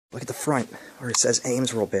Look at the front where it says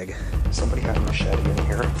Ames real big. Somebody had a machete in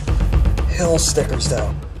here. Hill stickers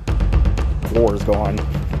though. Floor is gone.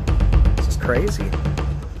 This is crazy.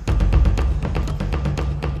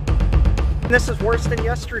 This is worse than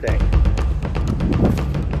yesterday.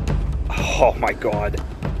 Oh my god.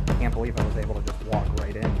 Can't believe I was able to just walk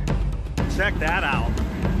right in. Check that out.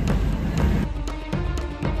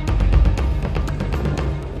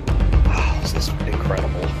 Wow, this is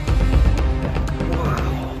incredible.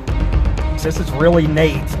 Wow. This is really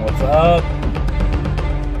Nate. What's up?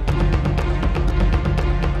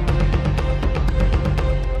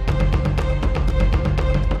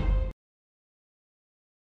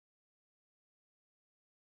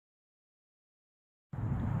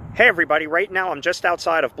 Hey everybody, right now I'm just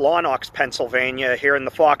outside of Blawnox, Pennsylvania, here in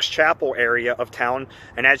the Fox Chapel area of town,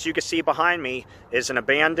 and as you can see behind me is an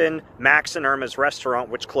abandoned Max and Erma's restaurant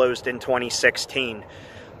which closed in 2016.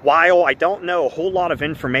 While I don't know a whole lot of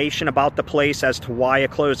information about the place as to why it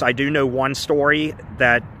closed, I do know one story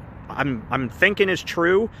that I'm thinking is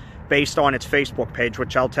true based on its Facebook page,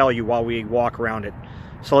 which I'll tell you while we walk around it.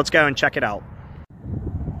 So let's go and check it out.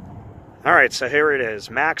 Alright, so here it is,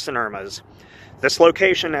 Max and Erma's. This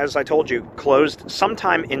location, as I told you, closed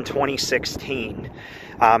sometime in 2016.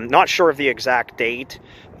 Not sure of the exact date,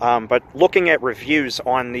 but looking at reviews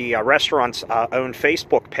on the restaurant's own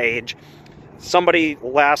Facebook page, somebody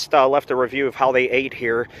last left a review of how they ate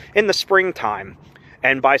here in the springtime,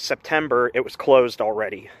 and by September it was closed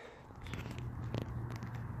already.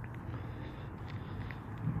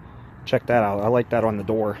 Check that out. I like that on the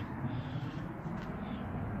door.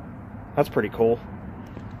 That's pretty cool.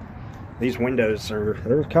 These windows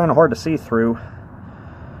they're kind of hard to see through.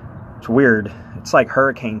 It's weird. It's like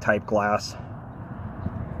hurricane type glass.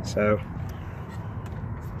 So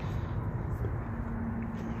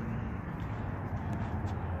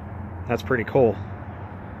that's pretty cool.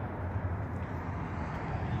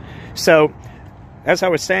 So as I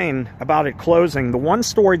was saying about it closing, the one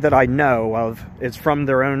story that I know of is from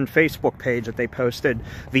their own Facebook page that they posted.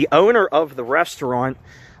 The owner of the restaurant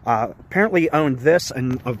apparently owned this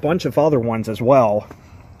and a bunch of other ones as well.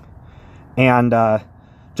 And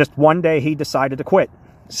just one day he decided to quit.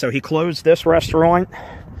 So he closed this restaurant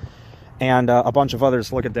and a bunch of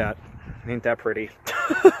others. Look at that. Ain't that pretty?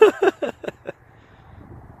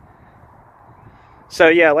 So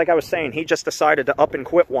yeah, like I was saying, he just decided to up and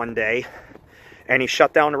quit one day. And he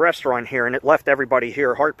shut down the restaurant here, and it left everybody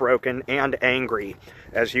here heartbroken and angry,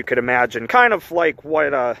 as you could imagine. Kind of like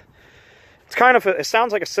what it's kind of it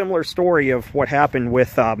sounds like a similar story of what happened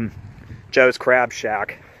with Joe's Crab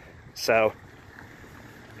Shack. So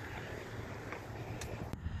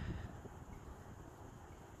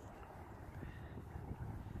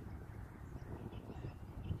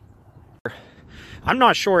I'm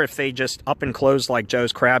not sure if they just up and closed like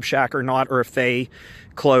Joe's Crab Shack or not, or if they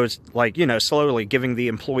closed, like, you know, slowly, giving the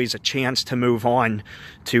employees a chance to move on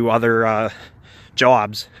to other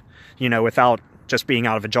jobs, you know, without just being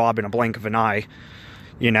out of a job in a blink of an eye,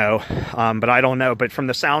 you know. But I don't know. But from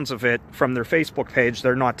the sounds of it, from their Facebook page,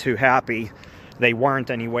 they're not too happy. They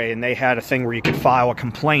weren't anyway, and they had a thing where you could file a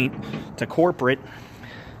complaint to corporate.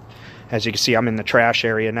 As you can see, I'm in the trash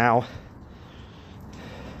area now.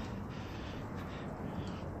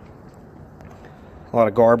 A lot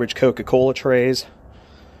of garbage, Coca-Cola trays.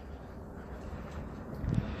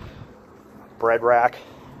 Bread rack.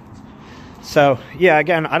 So, yeah,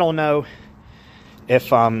 again, I don't know if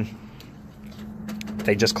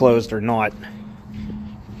they just closed or not.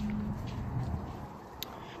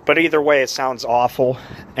 But either way, it sounds awful.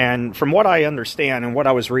 And from what I understand and what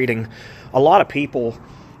I was reading, a lot of people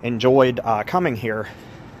enjoyed coming here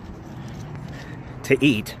to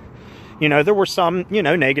eat. You know, there were some, you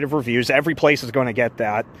know, negative reviews. Every place is going to get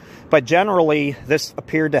that. But generally, this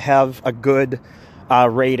appeared to have a good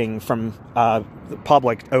rating from the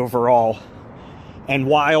public overall. And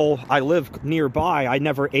while I live nearby, I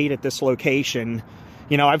never ate at this location.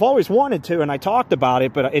 You know, I've always wanted to, and I talked about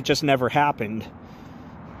it, but it just never happened.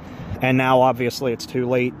 And now, obviously, it's too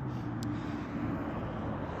late.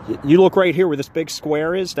 You look right here where this big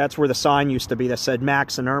square is. That's where the sign used to be that said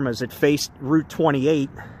Max and Erma's. It faced Route 28.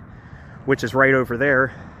 Which is right over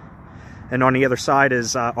there, and on the other side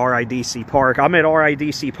is RIDC Park. I'm at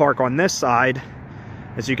RIDC Park on this side,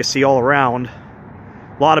 as you can see all around.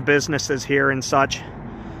 A lot of businesses here and such,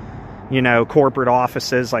 you know, corporate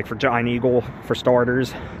offices, like for Giant Eagle, for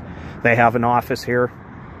starters. They have an office here.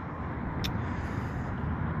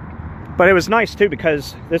 But it was nice too,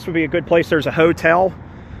 because this would be a good place. There's a hotel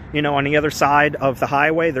you know, on the other side of the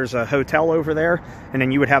highway, there's a hotel over there, and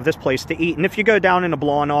then you would have this place to eat. And if you go down into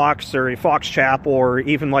Blawnox or Fox Chapel or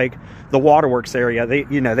even like the Waterworks area,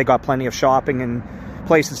 they got plenty of shopping and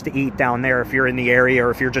places to eat down there if you're in the area,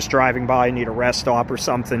 or if you're just driving by and need a rest stop or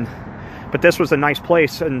something. But this was a nice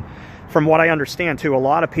place, and from what I understand too, a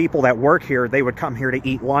lot of people that work here, they would come here to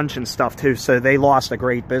eat lunch and stuff too, so they lost a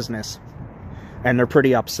great business, and they're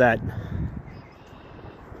pretty upset.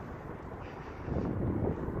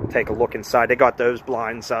 Take a look inside. They got those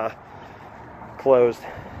blinds closed.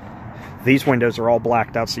 These windows are all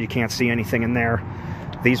blacked out, so you can't see anything in there.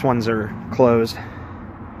 These ones are closed.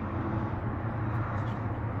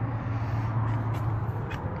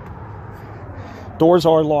 Doors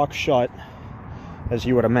are locked shut, as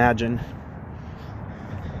you would imagine.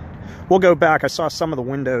 We'll go back. I saw some of the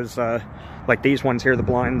windows, like these ones here, the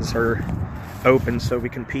blinds are open so we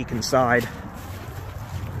can peek inside.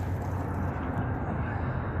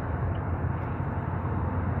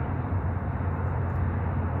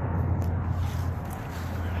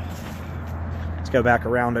 Let's go back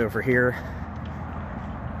around over here.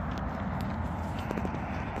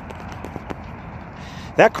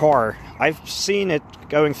 That car, I've seen it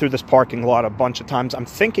going through this parking lot a bunch of times. I'm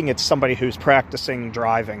thinking it's somebody who's practicing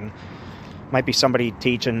driving. Might be somebody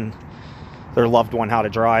teaching their loved one how to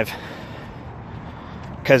drive.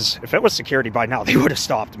 Because if it was security by now, they would have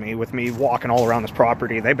stopped me with me walking all around this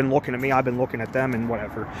property. They've been looking at me, I've been looking at them, and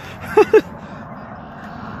whatever.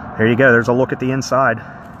 There you go, there's a look at the inside.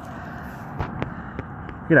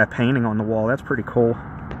 Look at that painting on the wall, that's pretty cool.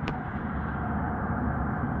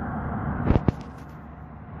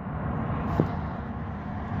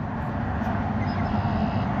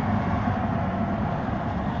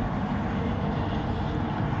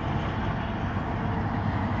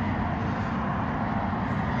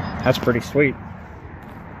 That's pretty sweet.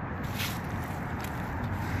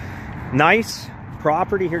 Nice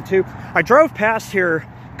property here too. I drove past here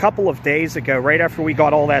a couple of days ago, right after we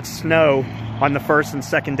got all that snow on the first and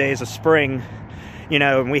second days of spring. You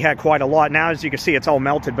know, and we had quite a lot. Now, as you can see, it's all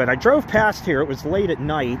melted, but I drove past here. It was late at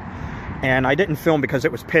night, and I didn't film because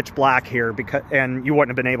it was pitch black here, and you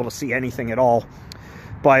wouldn't have been able to see anything at all.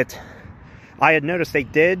 But I had noticed they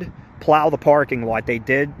did plow the parking lot. They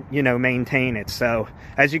did, you know, maintain it. So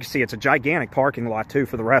as you can see, it's a gigantic parking lot too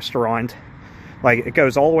for the restaurant. Like, it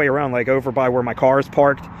goes all the way around, like over by where my car is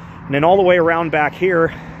parked, and then all the way around back here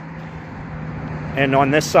and on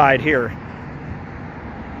this side here.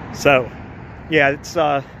 So yeah, it's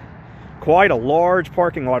quite a large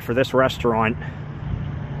parking lot for this restaurant.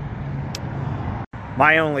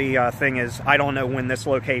 My only thing is, I don't know when this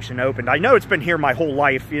location opened. I know it's been here my whole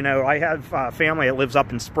life. You know, I have family that lives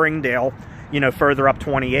up in Springdale, you know, further up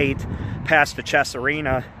 28, past the Chess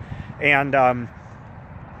Arena. And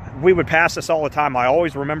we would pass this all the time. I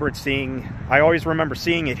always remember seeing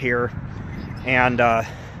it here. And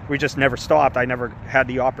we just never stopped. I never had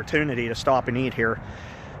the opportunity to stop and eat here.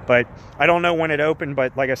 But I don't know when it opened,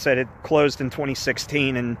 but like I said, it closed in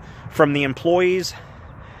 2016. And from the employees,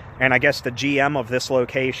 and I guess the GM of this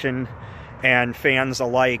location and fans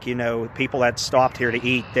alike, you know, people that stopped here to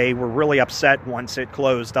eat, they were really upset once it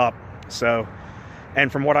closed up. So,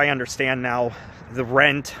 and from what I understand now, the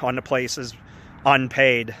rent on the place is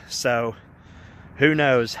unpaid. So, who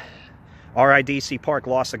knows? RIDC Park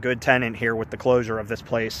lost a good tenant here with the closure of this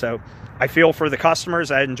place. So, I feel for the customers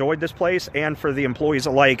that enjoyed this place and for the employees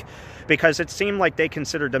alike, because it seemed like they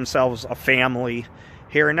considered themselves a family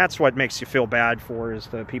here, and that's what makes you feel bad for, is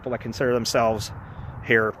the people that consider themselves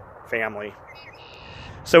here family.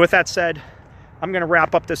 So with that said, I'm going to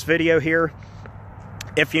wrap up this video here.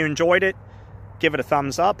 If you enjoyed it, give it a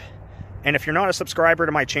thumbs up, and if you're not a subscriber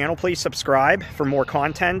to my channel, please subscribe for more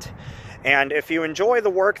content. And if you enjoy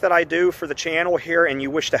the work that I do for the channel here and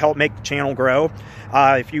you wish to help make the channel grow,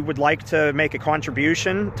 if you would like to make a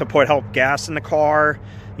contribution to help gas in the car,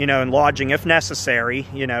 you know, and lodging if necessary,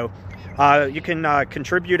 you know, you can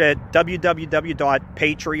contribute at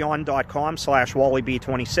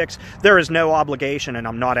www.patreon.com/WallyB26. There is no obligation, and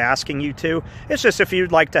I'm not asking you to. It's just if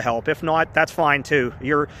you'd like to help. If not, that's fine too.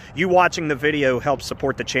 You watching the video helps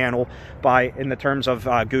support the channel in the terms of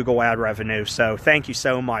Google ad revenue. So thank you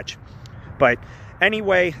so much. But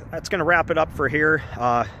anyway, that's going to wrap it up for here.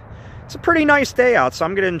 It's a pretty nice day out, so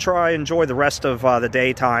I'm going to try and enjoy the rest of the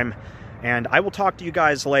daytime. And I will talk to you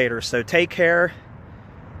guys later. So take care.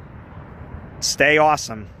 Stay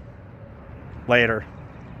awesome. Later.